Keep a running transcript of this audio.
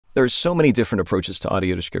There's so many different approaches to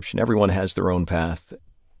audio description. Everyone has their own path.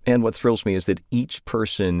 And what thrills me is that each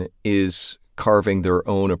person is carving their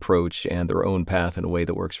own approach and their own path in a way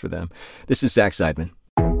that works for them. This is Zach Zeidman.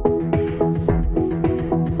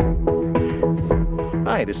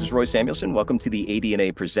 Hi, this is Roy Samuelson. Welcome to the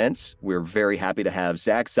ADNA Presents. We're very happy to have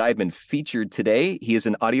Zach Zeidman featured today. He is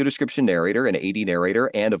an audio description narrator, an AD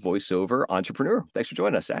narrator, and a voiceover entrepreneur. Thanks for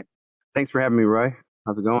joining us, Zach. Thanks for having me, Roy.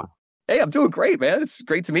 How's it going? Hey, I'm doing great, man. It's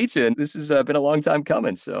great to meet you. And this has been a long time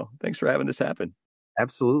coming. So thanks for having this happen.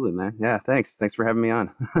 Absolutely, man. Yeah, thanks. Thanks for having me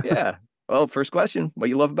on. Yeah. Well, first question, what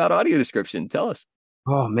you love about audio description? Tell us.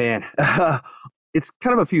 Oh, man. It's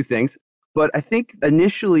kind of a few things, but I think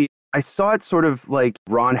initially I saw it sort of like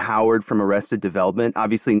Ron Howard from Arrested Development.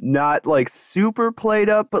 Obviously not like super played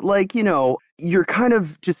up, but like, you're kind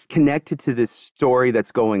of just connected to this story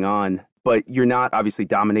that's going on, but you're not obviously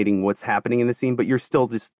dominating what's happening in the scene, but you're still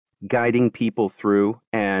just guiding people through.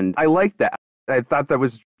 And I like that. I thought that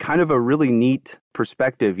was kind of a really neat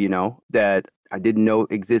perspective, that I didn't know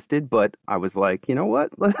existed, but I was like, you know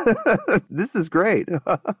what? This is great.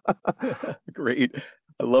 Great.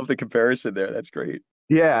 I love the comparison there. That's great.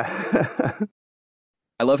 Yeah.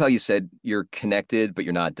 I love how you said you're connected, but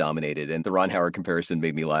you're not dominated. And the Ron Howard comparison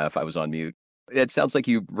made me laugh. I was on mute. It sounds like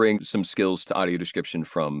you bring some skills to audio description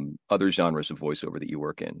from other genres of voiceover that you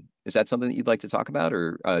work in. Is that something that you'd like to talk about?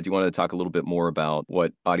 Or do you want to talk a little bit more about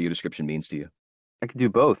what audio description means to you? I could do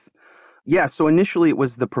both. Yeah, so initially it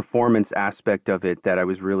was the performance aspect of it that I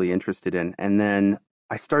was really interested in. And then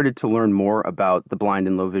I started to learn more about the blind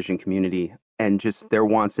and low vision community and just their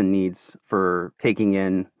wants and needs for taking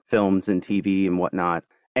in films and TV and whatnot.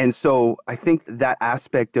 And so I think that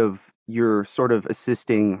aspect of you're sort of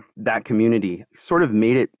assisting that community sort of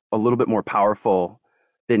made it a little bit more powerful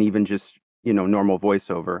than even just, normal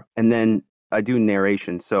voiceover. And then I do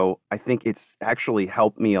narration. So I think it's actually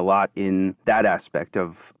helped me a lot in that aspect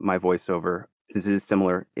of my voiceover, since it is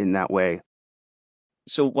similar in that way.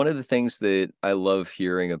 So one of the things that I love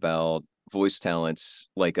hearing about voice talents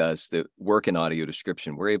like us that work in audio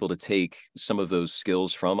description, we're able to take some of those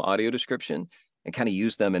skills from audio description and kind of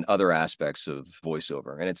use them in other aspects of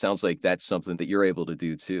voiceover. And it sounds like that's something that you're able to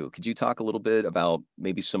do too. Could you talk a little bit about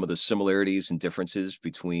maybe some of the similarities and differences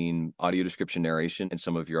between audio description narration and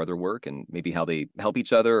some of your other work, and maybe how they help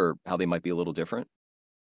each other or how they might be a little different?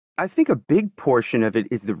 I think a big portion of it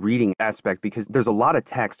is the reading aspect, because there's a lot of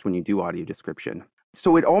text when you do audio description.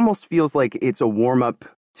 So it almost feels like it's a warm up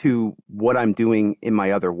to what I'm doing in my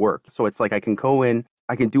other work. So it's like I can go in,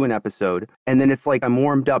 I can do an episode, and then it's like I'm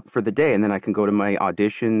warmed up for the day, and then I can go to my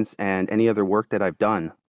auditions and any other work that I've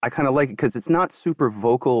done. I kind of like it because it's not super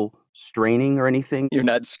vocal straining or anything. You're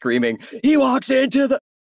not screaming, he walks into the...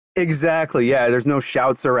 Exactly. Yeah. There's no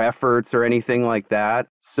shouts or efforts or anything like that.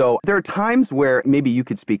 So there are times where maybe you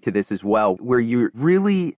could speak to this as well, where you're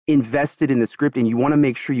really invested in the script and you want to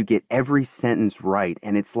make sure you get every sentence right.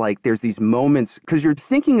 And it's like there's these moments because you're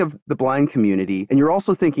thinking of the blind community and you're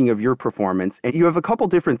also thinking of your performance, and you have a couple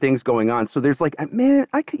different things going on. So there's like, man,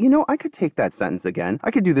 I could take that sentence again.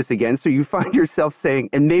 I could do this again. So you find yourself saying,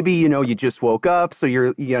 and maybe, you just woke up. So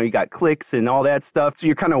you got clicks and all that stuff. So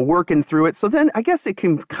you're kind of working through it. So then I guess it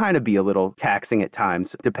can kind of be a little taxing at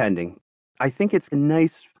times, depending. I think it's a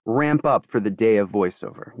nice ramp up for the day of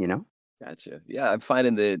voiceover, Gotcha. Yeah, I'm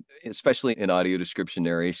finding that, especially in audio description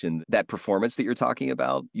narration, that performance that you're talking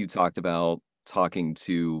about, you talked about talking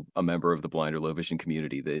to a member of the blind or low vision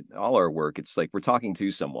community, that all our work, it's like we're talking to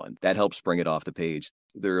someone. That helps bring it off the page.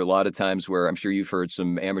 There are a lot of times where I'm sure you've heard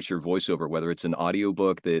some amateur voiceover, whether it's an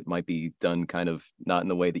audiobook that might be done kind of not in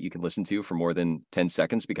the way that you can listen to for more than 10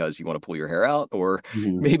 seconds because you want to pull your hair out, or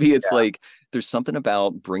maybe it's like there's something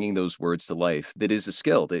about bringing those words to life that is a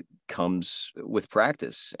skill that comes with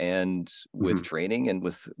practice and with training and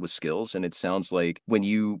with skills. And it sounds like when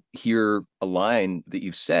you hear a line that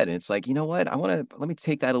you've said, and it's like, you know what, let me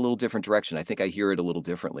take that a little different direction. I think I hear it a little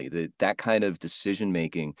differently. That kind of decision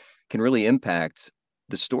making can really impact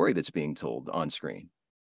the story that's being told on screen.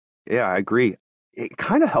 Yeah, I agree. It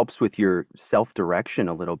kind of helps with your self-direction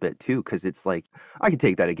a little bit too, because it's like, I could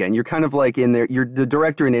take that again. You're kind of like in there, you're the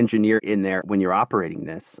director and engineer in there when you're operating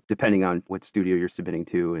this, depending on what studio you're submitting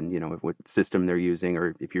to and, what system they're using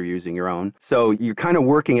or if you're using your own. So you're kind of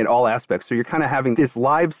working at all aspects. So you're kind of having this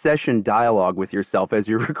live session dialogue with yourself as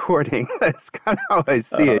you're recording. That's kind of how I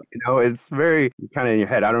see it. It's very kind of in your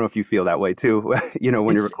head. I don't know if you feel that way too, when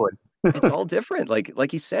you're recording. It's all different.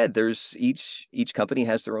 Like you said, there's each company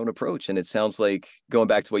has their own approach. And it sounds like, going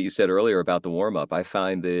back to what you said earlier about the warm up, I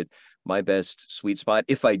find that my best sweet spot,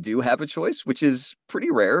 if I do have a choice, which is pretty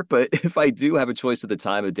rare, but if I do have a choice at the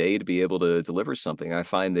time of day to be able to deliver something, I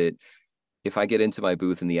find that If I get into my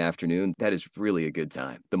booth in the afternoon, that is really a good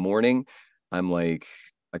time. The morning, I'm like,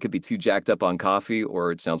 I could be too jacked up on coffee,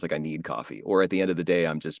 or it sounds like I need coffee. Or at the end of the day,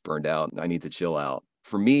 I'm just burned out and I need to chill out.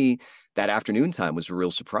 For me, that afternoon time was a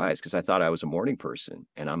real surprise because I thought I was a morning person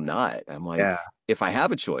and I'm not. I'm like, Yeah. if I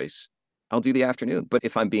have a choice, I'll do the afternoon. But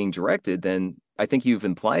if I'm being directed, then I think you've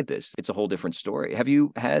implied this. It's a whole different story. Have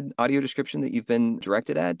you had audio description that you've been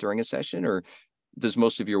directed at during a session, or does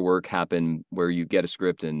most of your work happen where you get a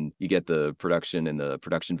script and you get the production and the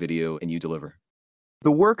production video and you deliver?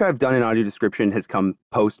 The work I've done in audio description has come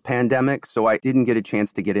post pandemic, so I didn't get a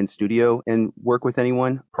chance to get in studio and work with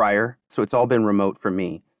anyone prior. So it's all been remote for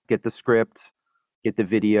me. Get the script, get the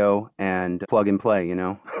video, and plug and play, you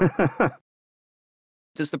know?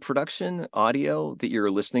 Does the production audio that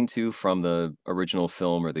you're listening to from the original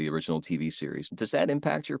film or the original TV series, does that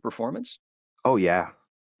impact your performance? Oh, yeah.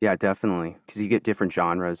 Yeah, definitely. Because you get different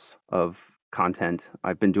genres of content.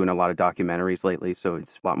 I've been doing a lot of documentaries lately, so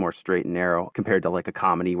it's a lot more straight and narrow compared to like a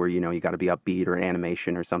comedy where, you got to be upbeat, or an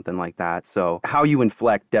animation or something like that. So how you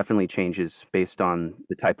inflect definitely changes based on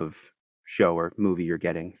the type of show or movie you're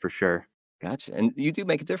getting, for sure. Gotcha. And you do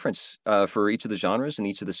make a difference for each of the genres and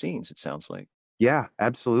each of the scenes, it sounds like. Yeah,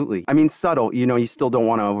 absolutely. I mean, subtle, you still don't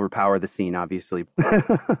want to overpower the scene, obviously.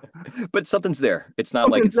 But something's there. It's not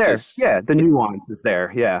like Something's it's there. just, Yeah, the nuance is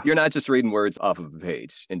there. Yeah. you're not just reading words off of a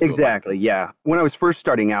page into a mic. Exactly. Yeah. When I was first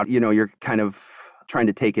starting out, you're kind of trying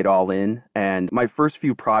to take it all in. And my first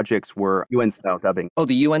few projects were UN style dubbing. Oh,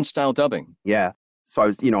 the UN style dubbing. Yeah. So I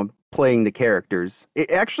was, playing the characters. It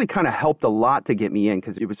actually kind of helped a lot to get me in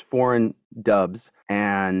because it was foreign dubs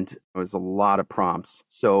and it was a lot of prompts.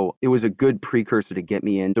 So it was a good precursor to get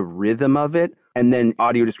me in the rhythm of it. And then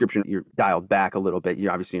audio description, you're dialed back a little bit.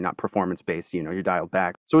 You're obviously not performance based, you're dialed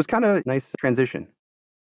back. So it was kind of a nice transition.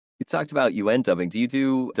 You talked about UN dubbing. Do you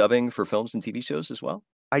do dubbing for films and TV shows as well?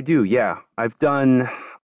 I do, yeah. I've done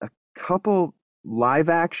a couple live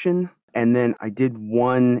action and then I did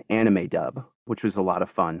one anime dub, which was a lot of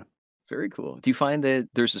fun. Very cool. Do you find that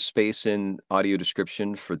there's a space in audio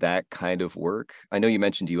description for that kind of work? I know you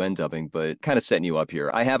mentioned UN dubbing, but kind of setting you up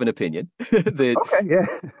here. I have an opinion that Okay,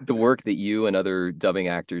 yeah. the work that you and other dubbing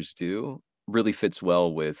actors do really fits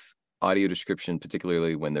well with audio description,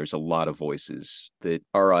 particularly when there's a lot of voices, that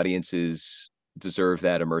our audiences deserve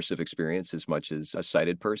that immersive experience as much as a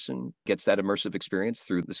sighted person gets that immersive experience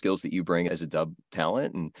through the skills that you bring as a dub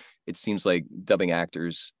talent. And it seems like dubbing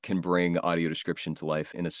actors can bring audio description to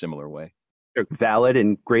life in a similar way. Valid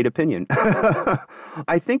and great opinion.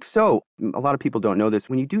 I think so. A lot of people don't know this.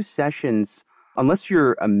 When you do sessions, unless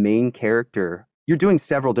you're a main character, you're doing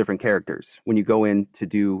several different characters when you go in to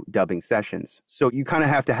do dubbing sessions. So you kind of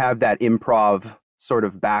have to have that improv sort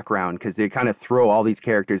of background because they kind of throw all these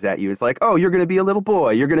characters at you. It's like, oh, you're going to be a little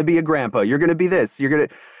boy. You're going to be a grandpa. You're going to be this. You're going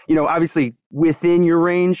to, obviously within your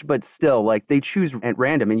range, but still like they choose at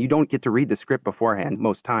random and you don't get to read the script beforehand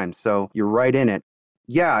most times. So you're right in it.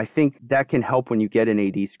 Yeah, I think that can help when you get an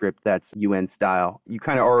AD script that's UN style. You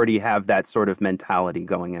kind of already have that sort of mentality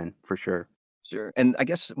going in for sure. Sure. And I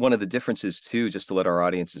guess one of the differences too, just to let our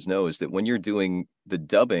audiences know, is that when you're doing the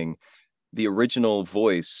dubbing, the original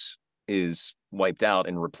voice is wiped out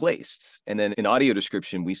and replaced. And then in audio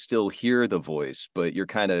description, we still hear the voice, but you're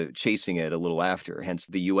kind of chasing it a little after, hence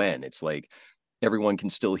the UN. It's like everyone can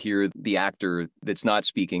still hear the actor that's not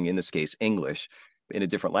speaking, in this case, English, in a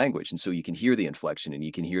different language. And so you can hear the inflection and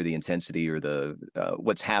you can hear the intensity or the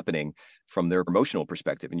what's happening from their emotional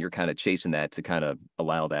perspective. And you're kind of chasing that to kind of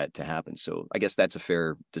allow that to happen. So I guess that's a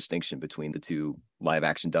fair distinction between the two, live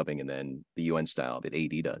action dubbing and then the UN style that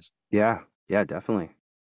AD does. Yeah, definitely.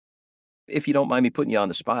 If you don't mind me putting you on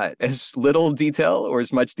the spot, as little detail or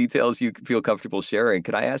as much detail as you feel comfortable sharing,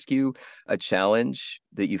 could I ask you a challenge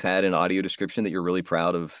that you've had in audio description that you're really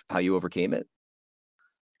proud of how you overcame it?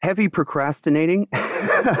 Heavy procrastinating.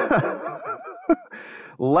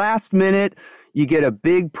 Last minute, you get a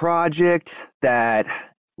big project that a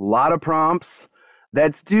lot of prompts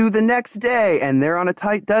that's due the next day and they're on a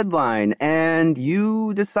tight deadline and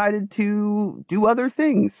you decided to do other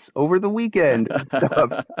things over the weekend and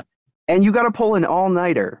stuff. And you got to pull an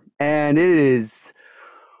all-nighter and it is,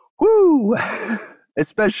 whoo,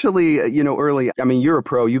 especially, early. I mean, you're a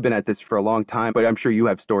pro, you've been at this for a long time, but I'm sure you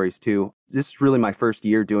have stories too. This is really my first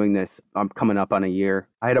year doing this. I'm coming up on a year.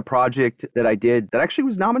 I had a project that I did that actually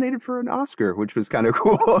was nominated for an Oscar, which was kind of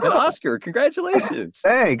cool. An Oscar, congratulations.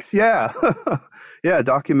 Thanks, yeah. Yeah,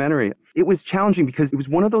 documentary. It was challenging because it was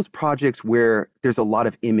one of those projects where there's a lot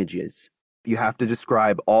of images. You have to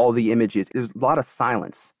describe all the images. There's a lot of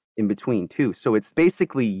silence in between too. So it's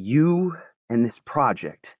basically you and this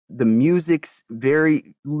project. The music's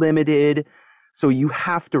very limited. So you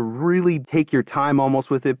have to really take your time almost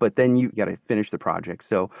with it, but then you got to finish the project.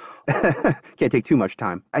 So can't take too much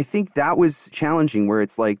time. I think that was challenging where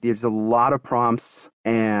it's like there's a lot of prompts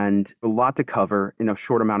and a lot to cover in a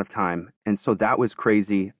short amount of time. And so that was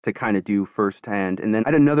crazy to kind of do firsthand. And then I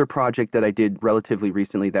had another project that I did relatively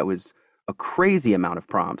recently that was a crazy amount of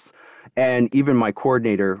prompts. And even my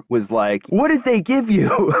coordinator was like, what did they give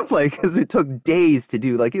you? Like, because it took days to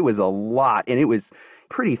do, like, it was a lot. And it was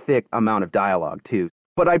pretty thick amount of dialogue too.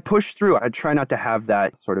 But I pushed through. I try not to have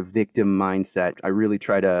that sort of victim mindset. I really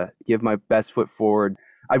try to give my best foot forward.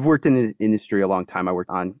 I've worked in the industry a long time. I worked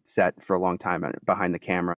on set for a long time behind the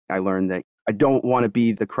camera. I learned that I don't want to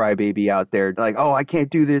be the crybaby out there like, oh, I can't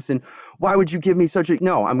do this. And why would you give me such a...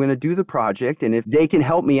 No, I'm going to do the project. And if they can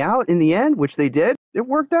help me out in the end, which they did, it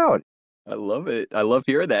worked out. I love it. I love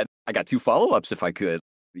hearing that. I got two follow-ups if I could.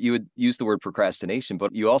 You would use the word procrastination,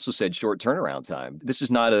 but you also said short turnaround time. This is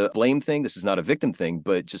not a blame thing. This is not a victim thing,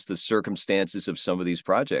 but just the circumstances of some of these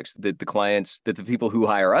projects that the clients, that the people who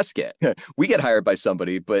hire us get. We get hired by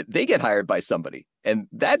somebody, but they get hired by somebody. And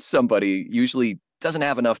that somebody usually doesn't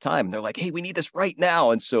have enough time. And they're like, hey, we need this right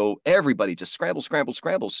now. And so everybody just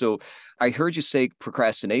scramble. So I heard you say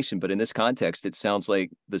procrastination, but in this context, it sounds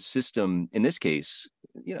like the system in this case,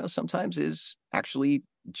 sometimes is actually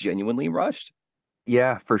genuinely rushed.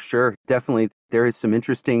 Yeah, for sure. Definitely. There is some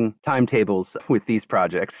interesting timetables with these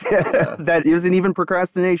projects. Yeah. That isn't even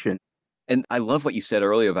procrastination. And I love what you said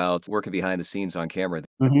earlier about working behind the scenes on camera.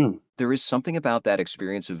 Mm-hmm. There is something about that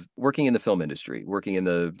experience of working in the film industry, working in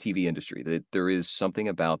the TV industry, that there is something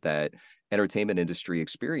about that entertainment industry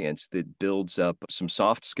experience that builds up some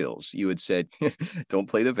soft skills. You had said, don't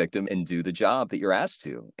play the victim and do the job that you're asked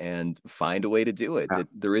to and find a way to do it. Yeah. That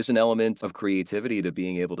there is an element of creativity to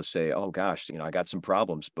being able to say, oh gosh, I got some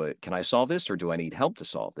problems, but can I solve this or do I need help to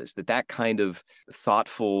solve this? That kind of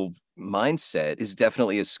thoughtful mindset is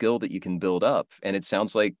definitely a skill that you can build up. And it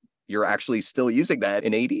sounds like you're actually still using that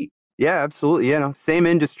in AD. Yeah, absolutely. Same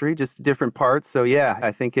industry, just different parts. So yeah,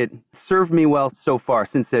 I think it served me well so far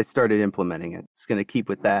since I started implementing it. Just going to keep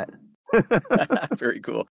with that. Very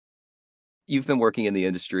cool. You've been working in the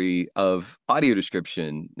industry of audio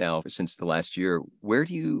description now since the last year. Where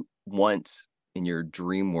do you want in your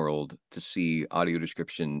dream world to see audio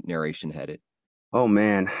description narration headed? Oh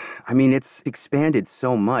man, I mean, it's expanded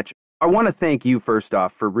so much. I want to thank you first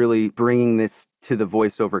off for really bringing this to the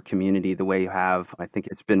voiceover community the way you have. I think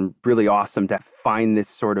it's been really awesome to find this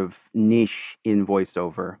sort of niche in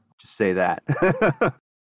voiceover. Just say that.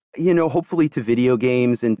 Hopefully to video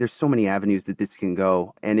games, and there's so many avenues that this can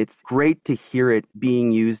go. And it's great to hear it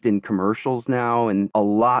being used in commercials now and a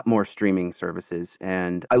lot more streaming services.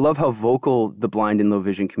 And I love how vocal the blind and low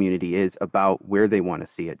vision community is about where they want to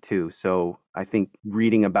see it too. So I think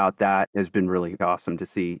reading about that has been really awesome to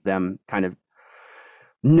see them kind of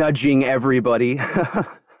nudging everybody.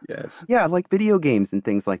 Yes. Yeah, like video games and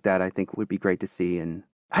things like that, I think would be great to see. And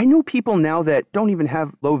I know people now that don't even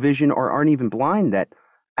have low vision or aren't even blind that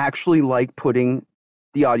actually like putting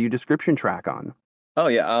the audio description track on. Oh,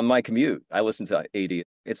 yeah. On my commute, I listen to AD.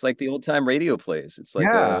 It's like the old time radio plays. It's like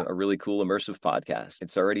Yeah. a really cool immersive podcast.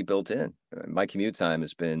 It's already built in. My commute time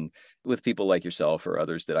has been with people like yourself or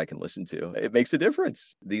others that I can listen to. It makes a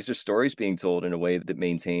difference. These are stories being told in a way that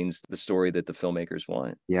maintains the story that the filmmakers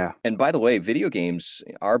want. Yeah. And by the way, video games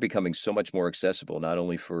are becoming so much more accessible, not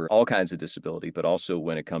only for all kinds of disability, but also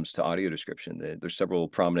when it comes to audio description. There's several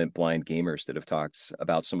prominent blind gamers that have talked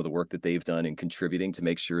about some of the work that they've done in contributing to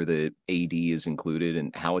make sure that AD is included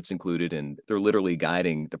and how it's included. And they're literally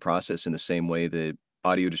guiding the process in the same way that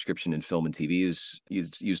audio description in film and TV is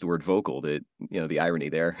use the word vocal, that, the irony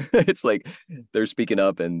there. It's like they're speaking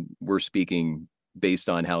up and we're speaking based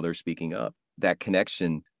on how they're speaking up. That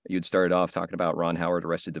connection, you'd started off talking about Ron Howard,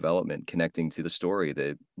 Arrested Development, connecting to the story,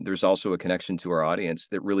 that there's also a connection to our audience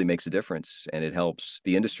that really makes a difference, and it helps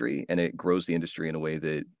the industry and it grows the industry in a way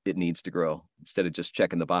that it needs to grow instead of just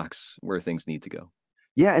checking the box where things need to go.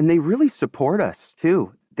 Yeah, and they really support us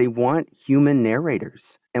too. They want human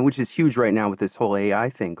narrators, and which is huge right now with this whole AI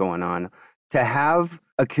thing going on. To have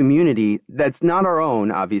a community that's not our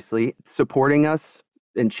own, obviously, supporting us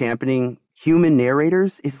and championing human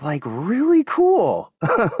narrators is like really cool.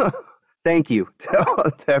 Thank you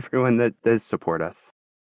to everyone that does support us.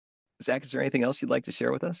 Zach, is there anything else you'd like to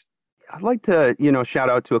share with us? I'd like to, shout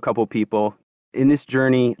out to a couple people. In this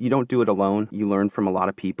journey, you don't do it alone. You learn from a lot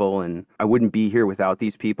of people, and I wouldn't be here without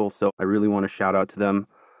these people, so I really want to shout out to them.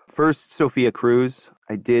 First, Sophia Cruz.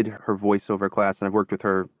 I did her voiceover class, and I've worked with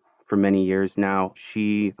her for many years now.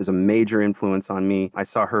 She was a major influence on me. I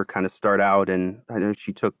saw her kind of start out, and I know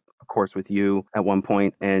she took a course with you at one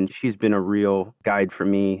point, and she's been a real guide for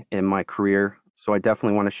me in my career. So I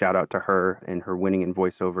definitely want to shout out to her and her winning in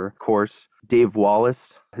voiceover course. Dave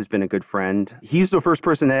Wallace has been a good friend. He's the first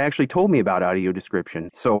person that actually told me about audio description.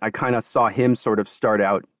 So I kind of saw him sort of start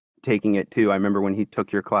out taking it too. I remember when he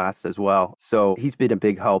took your class as well. So he's been a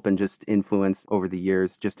big help and just influence over the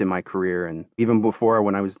years, just in my career. And even before,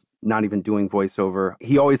 when I was not even doing voiceover,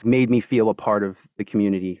 he always made me feel a part of the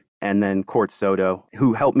community. And then Court Soto,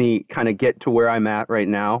 who helped me kind of get to where I'm at right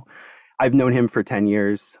now. I've known him for 10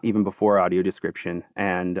 years, even before audio description,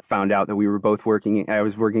 and found out that we were both working. I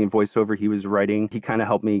was working in voiceover. He was writing. He kind of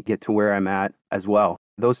helped me get to where I'm at as well.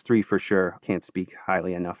 Those three for sure. Can't speak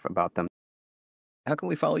highly enough about them. How can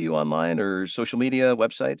we follow you online or social media,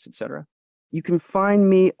 websites, etc.? You can find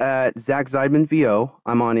me at Zach Zeidman VO.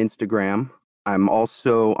 I'm on Instagram. I'm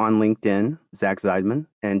also on LinkedIn, Zach Zeidman,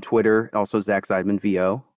 and Twitter, also Zach Zeidman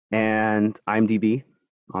VO, and IMDb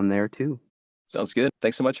on there too. Sounds good.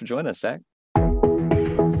 Thanks so much for joining us, Zach.